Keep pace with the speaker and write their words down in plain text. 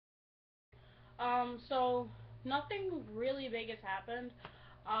So nothing really big has happened.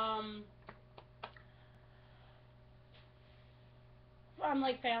 Um, I'm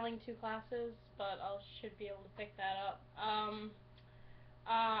like failing 2 classes, but I should be able to pick that up.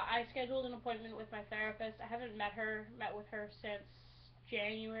 I scheduled an appointment with my therapist. I haven't met with her since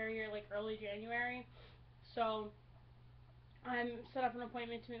January or like early January. So I'm set up an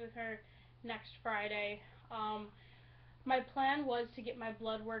appointment to meet with her next Friday. Um, my plan was to get my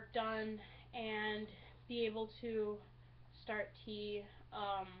blood work done and be able to start T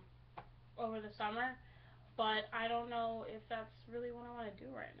um, over the summer, but I don't know if that's really what I want to do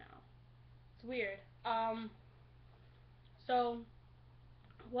right now. It's weird. So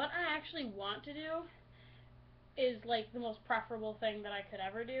what I actually want to do is like the most preferable thing that I could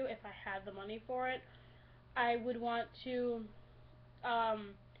ever do if I had the money for it. I would want to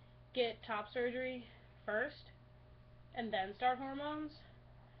um, get top surgery first and then start hormones,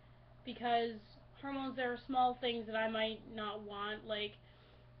 because hormones, there are small things that I might not want. Like,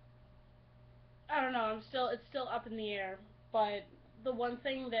 I don't know, it's still up in the air. But the one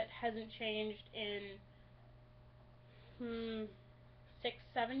thing that hasn't changed in 6,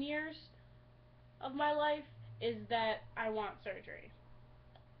 7 years of my life is that I want surgery.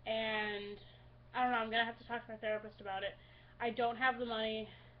 And I don't know, I'm gonna have to talk to my therapist about it. I don't have the money,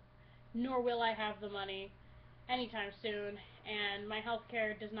 nor will I have the money anytime soon, and my health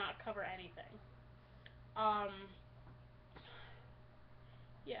care does not cover anything. Um,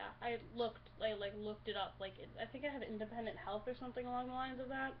 yeah, I like looked it up. Like, I think I have independent health or something along the lines of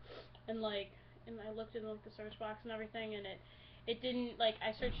that, and and I looked in like the search box and everything, and it didn't, like,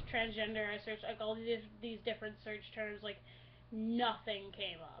 I searched transgender, I searched like all these different search terms, like nothing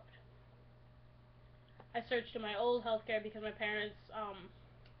came up. I searched in my old healthcare because my parents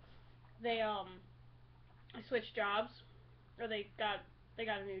they switched jobs, or they got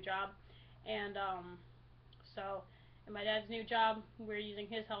a new job, and so in my dad's new job we're using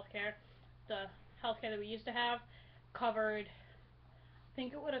his healthcare. The healthcare that we used to have covered, I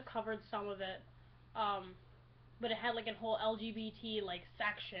think it would have covered some of it, um, but it had like a whole LGBT like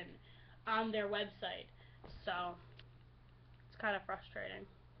section on their website, so it's kind of frustrating.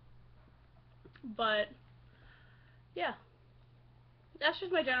 But yeah, that's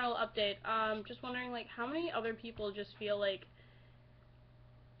just my general update. Just wondering, like, how many other people just feel like,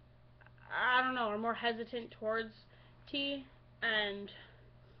 I don't know, are more hesitant towards T, and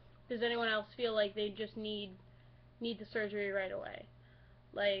does anyone else feel like they just need the surgery right away?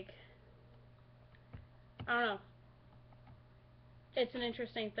 Like, I don't know. It's an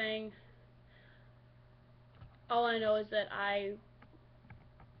interesting thing. All I know is that I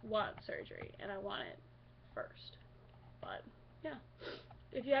want surgery and I want it first. But yeah,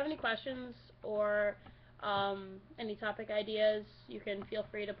 if you have any questions or any topic ideas, you can feel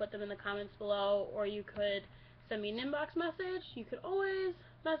free to put them in the comments below, or you could send me an inbox message. You could always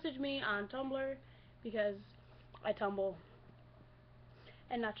message me on Tumblr, because I tumble,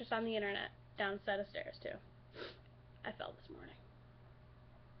 and not just on the internet, down a set of stairs too. I fell this morning.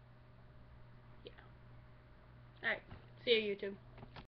 Yeah. Alright. See you, YouTube.